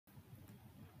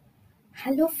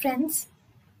Hello friends,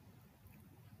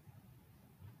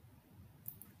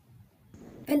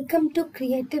 welcome to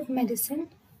Creative Medicine.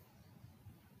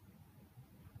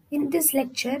 In this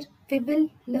lecture, we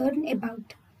will learn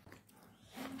about.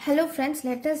 Hello friends,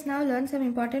 let us now learn some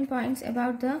important points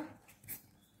about the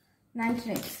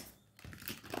nitrates.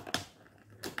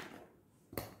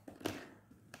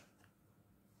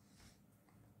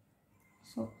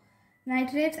 So,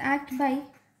 nitrates act by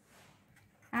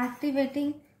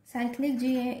activating cyclic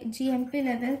GMP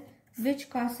level which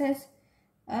causes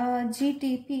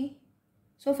GTP.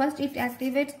 So first it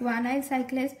activates guanyl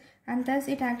cyclase and thus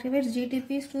it activates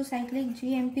GTPs to cyclic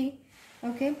GMP.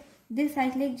 Okay, this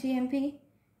cyclic GMP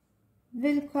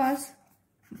will cause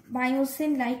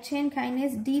myosin light chain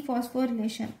kinase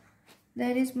dephosphorylation.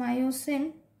 There is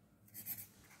myosin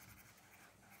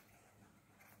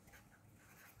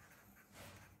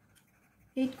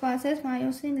it causes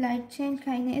myosin light chain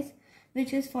kinase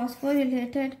which is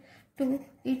phosphorylated to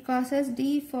it causes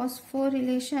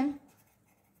dephosphorylation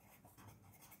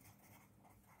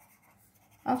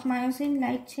of myosin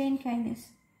light chain kinase.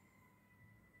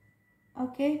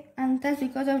 Okay, and thus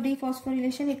because of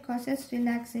dephosphorylation it causes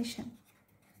relaxation.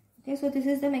 Okay, so this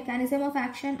is the mechanism of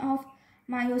action of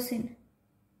myosin.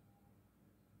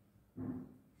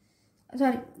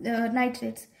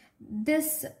 Nitrates.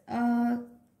 This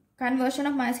conversion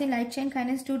of myosin light chain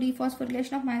kinase to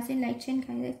dephosphorylation of myosin light chain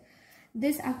kinase.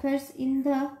 This occurs in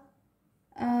the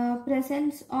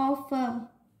presence of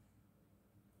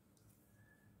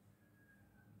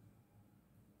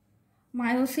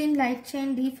myosin light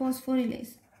chain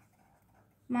dephosphorylase.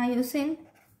 Myosin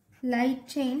light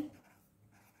chain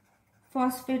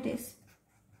phosphatase.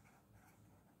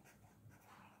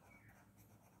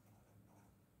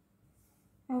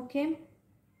 Okay.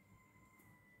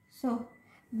 So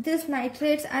these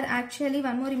nitrates are actually,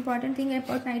 one more important thing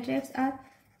about nitrates are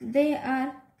they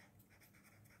are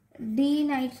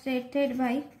denitrated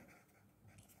by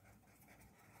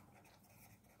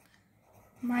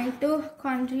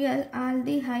mitochondrial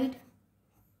aldehyde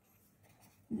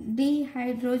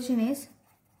dehydrogenase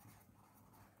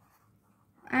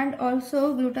and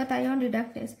also glutathione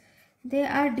reductase. They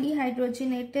are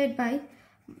dehydrogenated by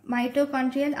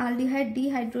mitochondrial aldehyde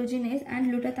dehydrogenase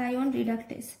and glutathione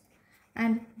reductase.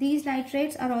 And these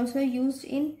nitrates are also used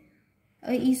in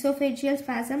esophageal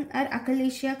spasm or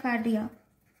achalasia cardia.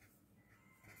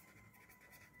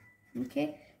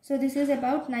 Okay, so this is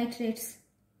about nitrates.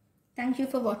 Thank you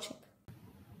for watching.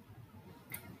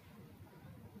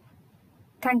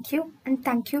 Thank you and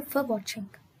thank you for watching.